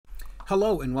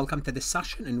Hello and welcome to this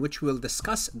session in which we'll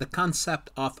discuss the concept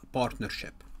of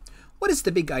partnership. What is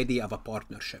the big idea of a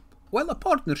partnership? Well, a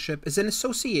partnership is an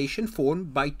association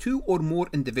formed by two or more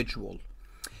individuals.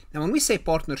 Now, when we say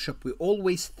partnership, we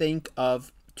always think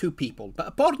of two people, but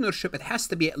a partnership, it has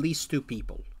to be at least two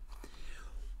people.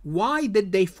 Why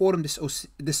did they form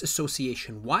this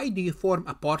association? Why do you form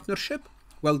a partnership?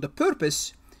 Well, the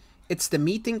purpose, it's the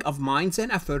meeting of minds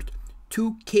and effort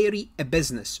to carry a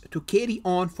business, to carry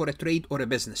on for a trade or a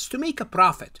business, to make a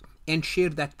profit and share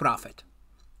that profit.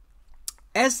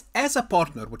 As a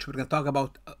partner, which we're going to talk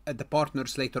about the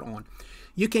partners later on,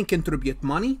 you can contribute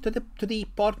money to the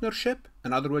partnership.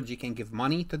 In other words, you can give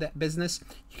money to that business.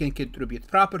 You can contribute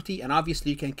property, and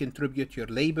obviously you can contribute your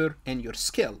labor and your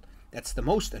skill. That's the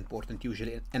most important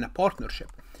usually in a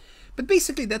partnership. But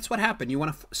basically that's what happened. You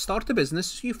want to start a business,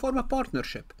 so you form a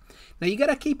partnership. Now you got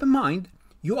to keep in mind,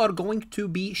 you are going to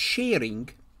be sharing,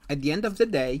 at the end of the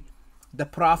day, the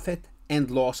profit and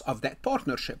loss of that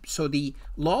partnership. So the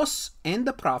loss and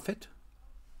the profit,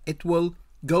 it will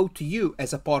go to you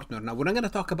as a partner. Now, we're not going to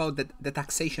talk about the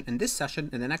taxation in this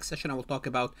session. In the next session, I will talk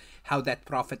about how that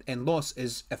profit and loss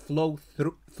is a flow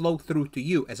through to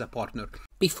you as a partner.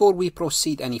 Before we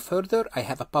proceed any further, I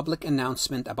have a public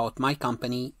announcement about my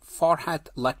company,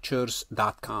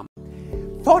 farhatlectures.com.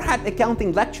 Farhat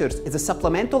Accounting Lectures is a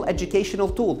supplemental educational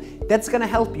tool that's going to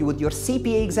help you with your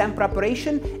CPA exam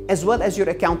preparation as well as your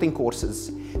accounting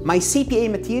courses. My CPA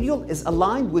material is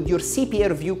aligned with your CPA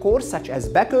review course such as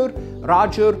Becker,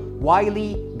 Roger,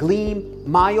 Wiley, Gleam,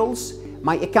 Miles.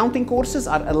 My accounting courses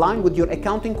are aligned with your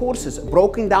accounting courses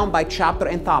broken down by chapter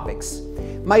and topics.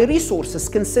 My resources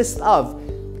consist of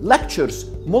lectures,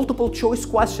 multiple choice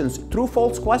questions,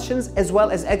 true-false questions, as well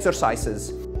as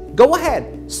exercises. Go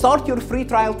ahead, start your free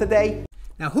trial today.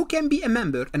 Now, who can be a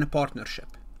member in a partnership?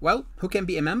 Well, who can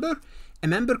be a member? A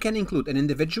member can include an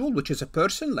individual, which is a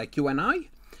person like you and I,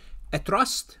 a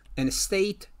trust, an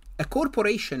estate, a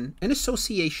corporation, an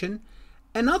association.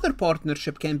 Another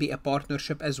partnership can be a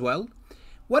partnership as well.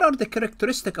 What are the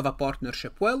characteristics of a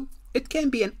partnership? Well, it can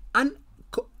be an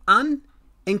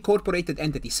unincorporated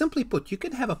entity. Simply put, you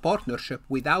can have a partnership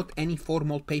without any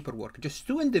formal paperwork. Just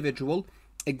two individuals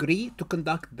agree to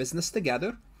conduct business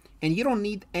together, and you don't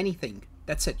need anything.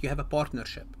 That's it. You have a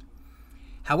partnership.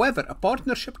 However, a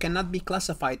partnership cannot be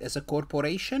classified as a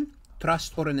corporation,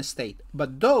 trust, or an estate,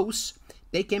 but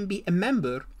they can be a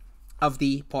member of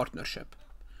the partnership.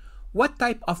 What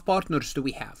type of partners do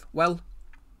we have? Well,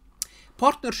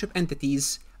 partnership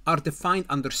entities are defined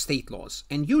under state laws,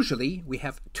 and usually we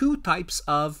have two types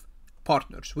of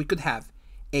partners. We could have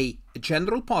a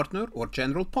general partner or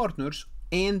general partners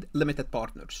and limited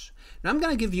partners. Now I'm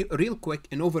going to give you a real quick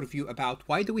an overview about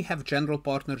why do we have general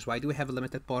partners, why do we have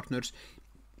limited partners.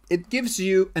 It gives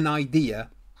you an idea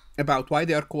about why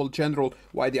they are called general,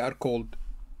 why they are called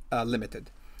limited.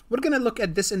 We're going to look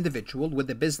at this individual with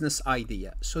a business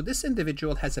idea. So this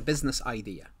individual has a business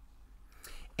idea,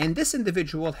 and this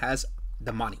individual has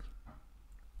the money.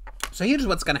 So here's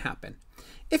what's going to happen.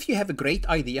 If you have a great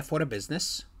idea for a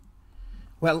business,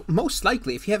 well, most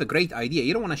likely, if you have a great idea,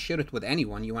 you don't want to share it with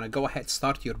anyone. You want to go ahead,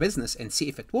 start your business and see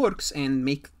if it works and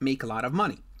make a lot of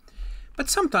money. But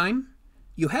sometimes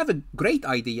you have a great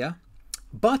idea,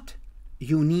 but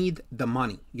you need the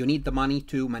money. You need the money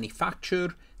to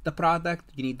manufacture the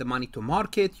product. You need the money to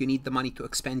market. You need the money to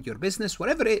expand your business.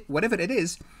 Whatever it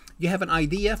is, you have an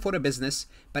idea for a business,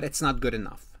 but it's not good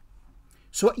enough.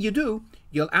 So what you do,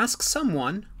 you'll ask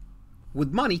someone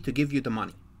with money to give you the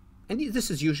money. And this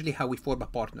is usually how we form a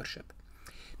partnership.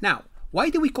 Now, why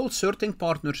do we call certain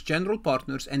partners general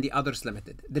partners and the others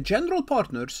limited? The general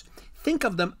partners, think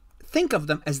of them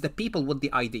as the people with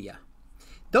the idea.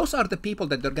 Those are the people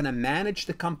that they're going to manage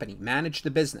the company, manage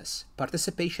the business,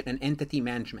 participation and entity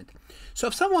management. So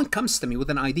if someone comes to me with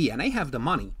an idea and I have the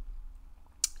money,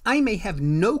 I may have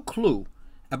no clue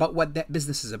about what that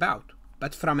business is about.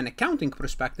 But from an accounting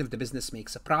perspective, the business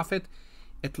makes a profit.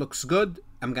 It looks good,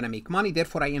 I'm going to make money,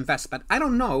 therefore I invest. But I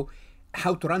don't know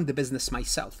how to run the business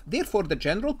myself. Therefore, the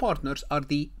general partners are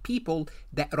the people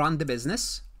that run the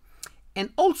business.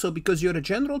 And also, because you're a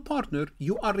general partner,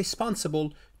 you are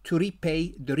responsible to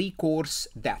repay the recourse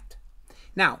debt.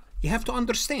 Now, you have to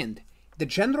understand, the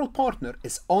general partner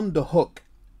is on the hook.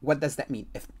 What does that mean?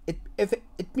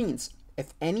 It means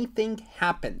if anything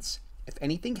happens,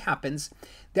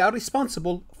 they are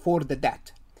responsible for the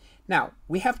debt. Now,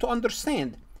 we have to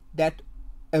understand that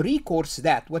a recourse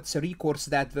debt, what's a recourse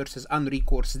debt versus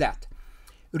unrecourse debt?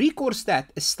 Recourse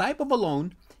debt is type of a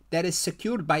loan that is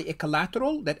secured by a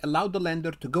collateral that allow the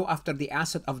lender to go after the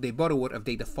asset of the borrower if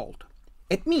they default.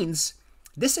 It means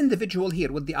this individual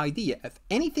here with the idea, if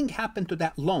anything happened to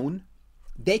that loan,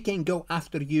 they can go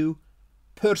after you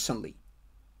personally.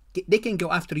 They can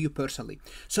go after you personally.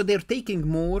 So they're taking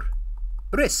more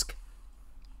risk.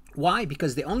 Why?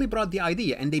 Because they only brought the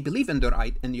idea and they believe in your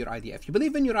idea. If you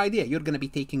believe in your idea, you're going to be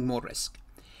taking more risk.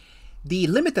 The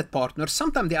limited partners,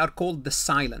 sometimes they are called the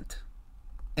silent.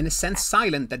 In a sense,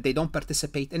 silent, that they don't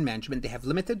participate in management. They have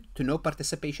limited to no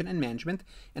participation in management.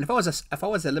 And if I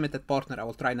was a limited partner, I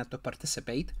will try not to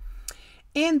participate.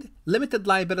 And limited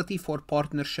liability for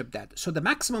partnership debt. So the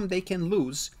maximum they can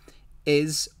lose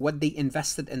is what they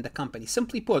invested in the company.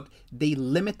 Simply put, they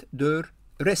limit their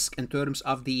risk in terms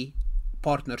of the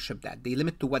partnership debt. They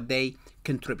limit to what they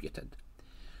contributed.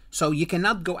 So you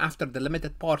cannot go after the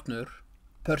limited partner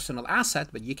personal asset,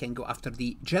 but you can go after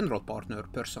the general partner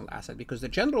personal asset, because the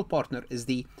general partner is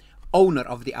the owner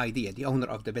of the idea, the owner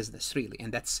of the business, really.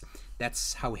 And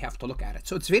that's how we have to look at it.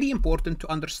 So it's very important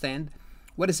to understand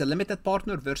what is a limited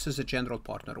partner versus a general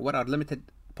partner. What are limited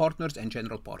partners and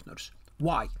general partners?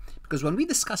 Why? Because when we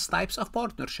discuss types of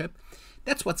partnership,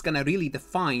 that's what's going to really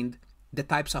define the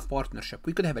types of partnership.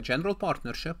 We could have a general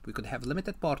partnership, we could have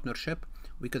limited partnership,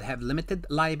 we could have limited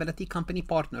liability company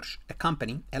partnership, a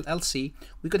company, LLC,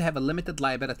 we could have a limited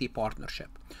liability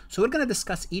partnership. So we're going to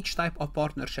discuss each type of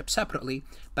partnership separately,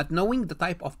 but knowing the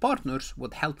type of partners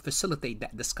would help facilitate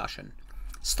that discussion.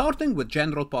 Starting with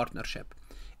general partnership.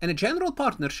 In a general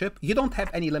partnership, you don't have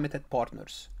any limited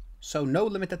partners. So no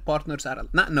limited partners are,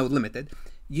 not no limited,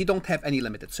 you don't have any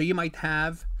limited. So you might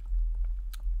have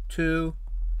 2,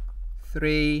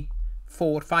 3,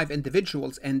 4, 5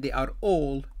 individuals, and they are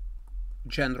all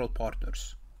general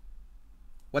partners.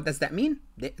 What does that mean?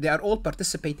 They are all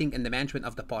participating in the management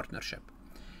of the partnership.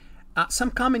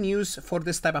 Some common use for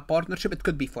this type of partnership, it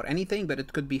could be for anything, but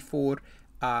it could be for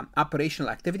operational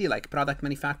activity like product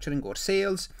manufacturing or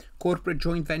sales, corporate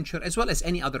joint venture, as well as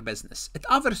any other business. It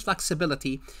offers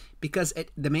flexibility because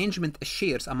the management is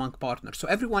shares among partners. So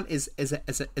everyone is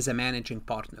a managing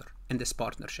partner in this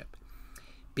partnership.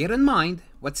 Bear in mind,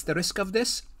 what's the risk of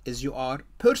this? Is you are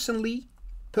personally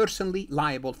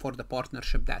liable for the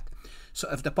partnership debt. So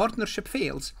if the partnership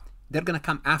fails, they're going to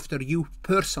come after you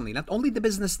personally, not only the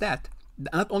business debt,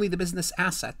 not only the business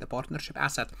asset, the partnership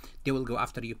asset, they will go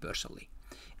after you personally.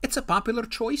 It's a popular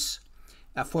choice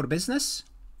for business,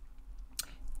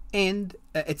 and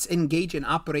it's engaged in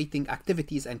operating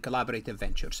activities and collaborative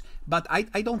ventures. But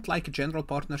I don't like general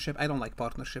partnership. I don't like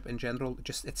partnership in general.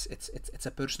 Just it's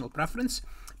a personal preference.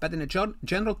 But in a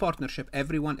general partnership,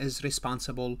 everyone is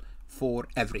responsible for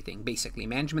everything, basically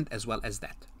management as well as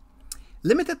that.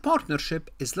 Limited partnership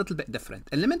is a little bit different.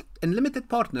 In limited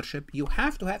partnership, you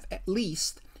have to have at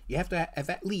least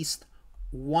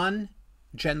one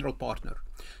general partner.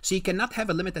 So you cannot have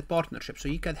a limited partnership. So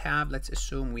you could have, let's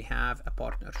assume we have a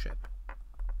partnership.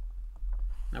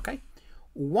 Okay,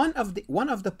 one of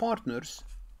the partners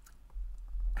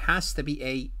has to be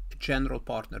a general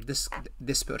partner.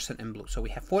 This person in blue. So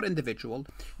we have 4 individuals.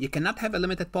 You cannot have a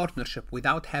limited partnership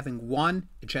without having one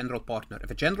general partner. If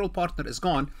a general partner is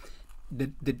gone,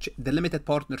 the limited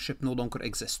partnership no longer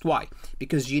exists. Why?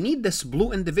 Because you need this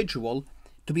blue individual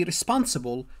to be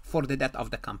responsible for the debt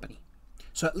of the company.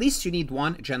 So at least you need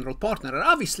one general partner. And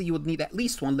obviously you would need at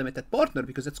least one limited partner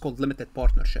because it's called limited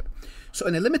partnership. So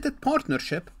in a limited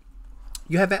partnership,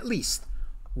 you have at least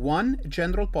one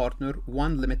general partner,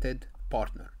 one limited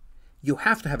partner. You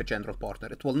have to have a general partner.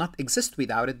 It will not exist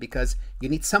without it because you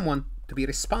need someone to be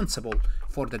responsible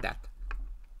for the debt.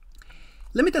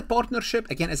 Limited partnership,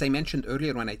 again, as I mentioned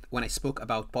earlier when I spoke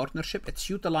about partnership, it's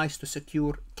utilized to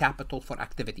secure capital for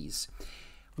activities.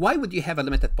 Why would you have a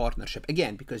limited partnership?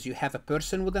 Again, because you have a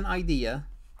person with an idea,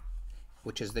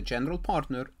 which is the general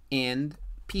partner, and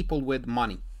people with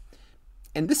money.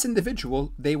 And this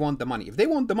individual, they want the money. If they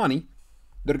want the money,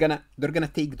 they're gonna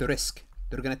take the risk.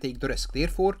 They're gonna take the risk.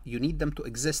 Therefore, you need them to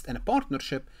exist in a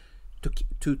partnership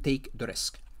to take the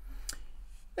risk.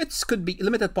 It could be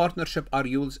limited partnership are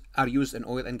used in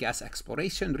oil and gas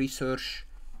exploration, research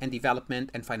and development,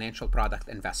 and financial product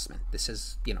investment. This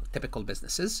is, typical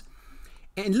businesses.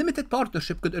 And limited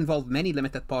partnership could involve many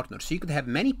limited partners. So you could have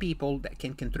many people that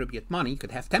can contribute money. You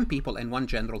could have 10 people and one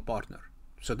general partner.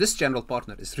 So this general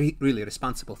partner is really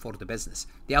responsible for the business.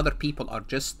 The other people are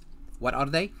just, what are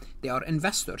they? They are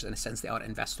investors. In a sense, they are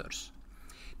investors.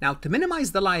 Now, to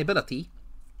minimize the liability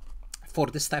for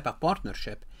this type of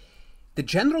partnership, the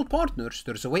general partners,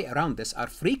 there's a way around this, are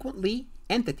frequently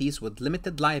entities with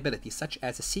limited liability, such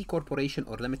as a C corporation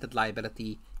or limited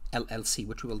liability LLC,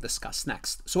 which we will discuss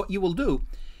next. So what you will do,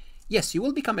 yes, you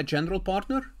will become a general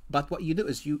partner, but what you do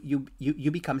is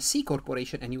you become a C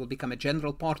corporation and you will become a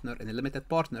general partner in a limited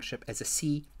partnership as a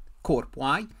C corp.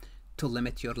 Why? to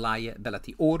limit your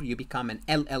liability, or you become an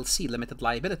LLC, limited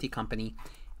liability company,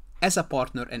 as a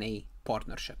partner in a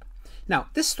partnership. Now,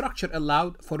 this structure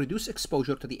allowed for reduced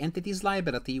exposure to the entity's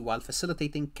liability while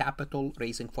facilitating capital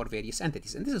raising for various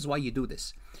entities. And this is why you do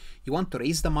this. You want to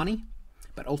raise the money,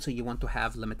 but also you want to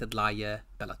have limited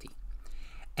liability.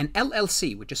 An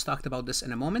LLC, we just talked about this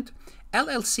in a moment.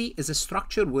 LLC is a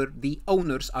structure where the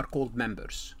owners are called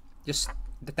members. Just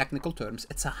the technical terms.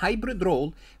 It's a hybrid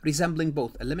role resembling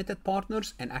both a limited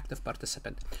partners and active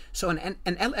participant. So an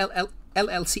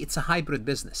LLC, it's a hybrid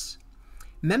business.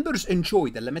 Members enjoy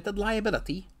the limited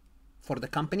liability for the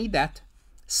company debt,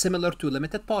 similar to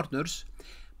limited partners,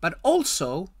 but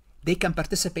also they can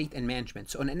participate in management.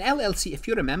 So in an LLC, if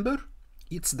you're a member,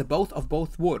 it's the both of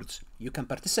both words. You can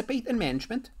participate in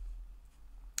management,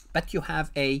 but you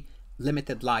have a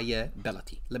limited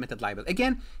liability.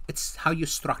 Again, it's how you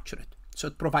structure it. So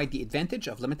it provides the advantage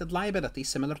of limited liability,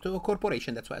 similar to a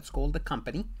corporation. That's why it's called a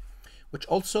company, which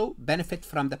also benefit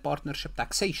from the partnership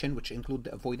taxation, which include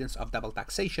the avoidance of double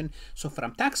taxation. So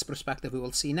from tax perspective, we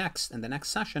will see next in the next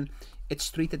session, it's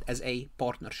treated as a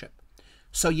partnership.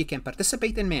 So you can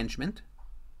participate in management,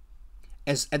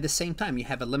 as at the same time you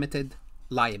have a limited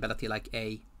liability, like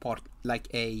a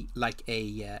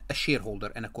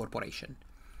shareholder in a corporation.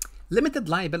 Limited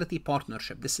liability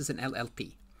partnership. This is an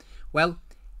LLP. Well,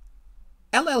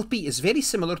 LLP is very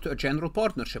similar to a general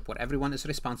partnership where everyone is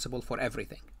responsible for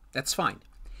everything. That's fine.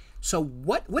 So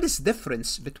what is the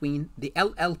difference between the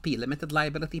LLP, limited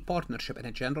liability partnership, and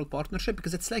a general partnership?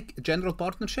 Because it's like a general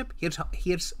partnership.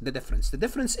 Here's the difference. The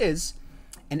difference is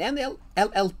an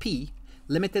LLP,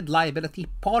 limited liability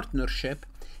partnership,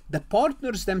 the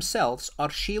partners themselves are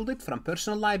shielded from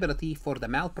personal liability for the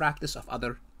malpractice of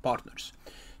other partners.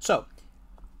 So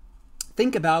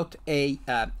think about a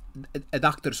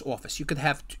doctor's office. You could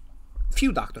have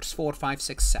few doctors, 4, 5,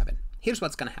 6, 7. Here's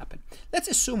what's going to happen. Let's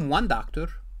assume one doctor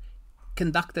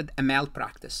conducted a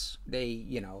malpractice.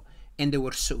 And they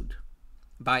were sued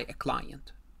by a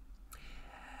client.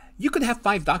 You could have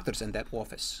 5 doctors in that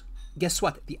office. Guess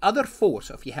what? The other 4,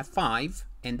 so if you have 5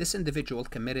 and this individual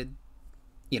committed,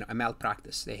 a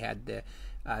malpractice,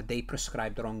 they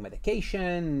prescribed the wrong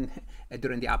medication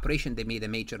during the operation, they made a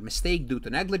major mistake due to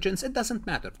negligence. It doesn't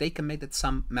matter. They committed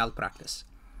some malpractice.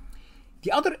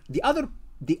 The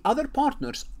other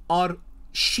partners are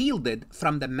shielded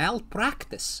from the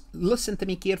malpractice. Listen to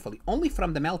me carefully. Only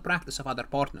from the malpractice of other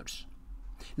partners.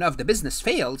 Now, if the business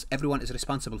fails, everyone is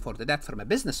responsible for the debt from a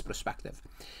business perspective.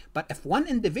 But if one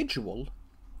individual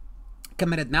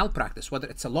committed malpractice, whether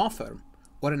it's a law firm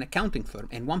or an accounting firm,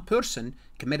 and one person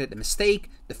committed a mistake,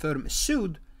 the firm is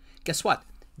sued, guess what?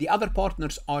 The other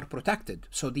partners are protected.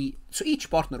 So each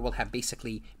partner will have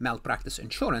basically malpractice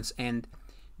insurance, and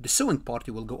the suing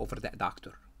party will go over that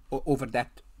doctor, or over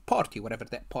that party, whatever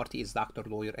that party is, doctor,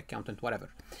 lawyer, accountant, whatever.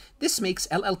 This makes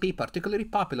LLP particularly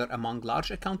popular among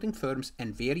large accounting firms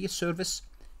and various service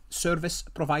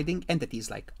providing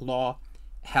entities like law,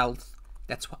 health.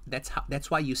 That's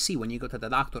why you see when you go to the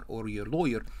doctor or your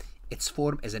lawyer, it's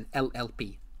formed as an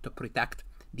LLP to protect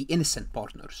the innocent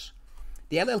partners.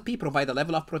 The LLP provide a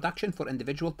level of protection for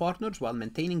individual partners while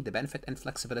maintaining the benefit and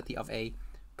flexibility of a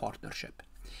partnership.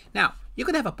 Now, you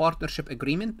can have a partnership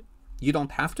agreement. You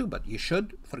don't have to, but you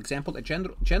should. For example, a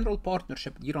general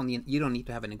partnership, you don't need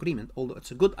to have an agreement, although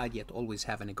it's a good idea to always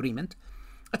have an agreement.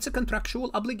 It's a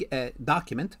contractual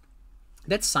document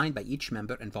that's signed by each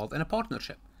member involved in a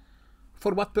partnership.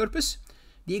 For what purpose?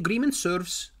 The agreement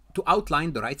serves to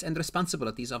outline the rights and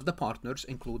responsibilities of the partners,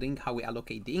 including how we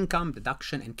allocate the income,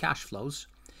 deduction, and cash flows,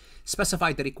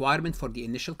 specify the requirement for the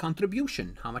initial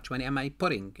contribution, how much money am I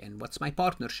putting, and what's my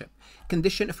partnership,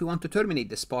 condition if we want to terminate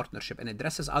this partnership, and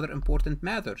addresses other important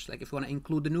matters, like if we want to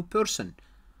include a new person,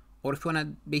 or if we want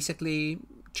to basically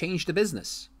change the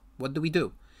business, what do we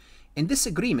do? And this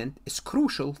agreement is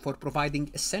crucial for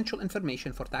providing essential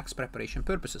information for tax preparation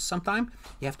purposes. Sometimes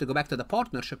you have to go back to the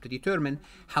partnership to determine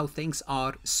how things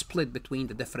are split between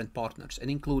the different partners,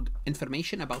 and include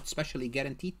information about specially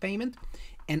guaranteed payment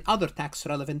and other tax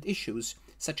relevant issues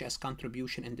such as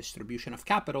contribution and distribution of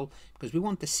capital, because we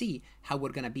want to see how we're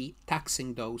going to be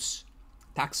taxing those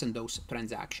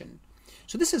transactions.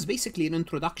 So this is basically an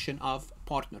introduction of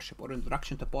partnership, or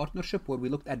introduction to partnership, where we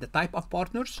looked at the type of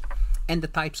partners and the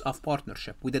types of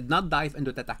partnership. We did not dive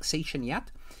into the taxation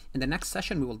yet. In the next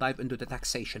session, we will dive into the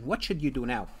taxation. What should you do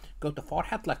now? Go to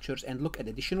Farhat Lectures and look at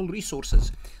additional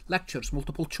resources, lectures,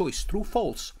 multiple choice, true,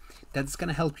 false. That's going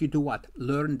to help you do what?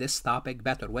 Learn this topic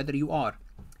better, whether you are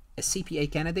a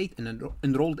CPA candidate, an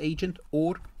enrolled agent,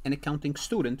 or an accounting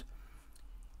student.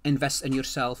 Invest in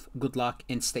yourself. Good luck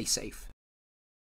and stay safe.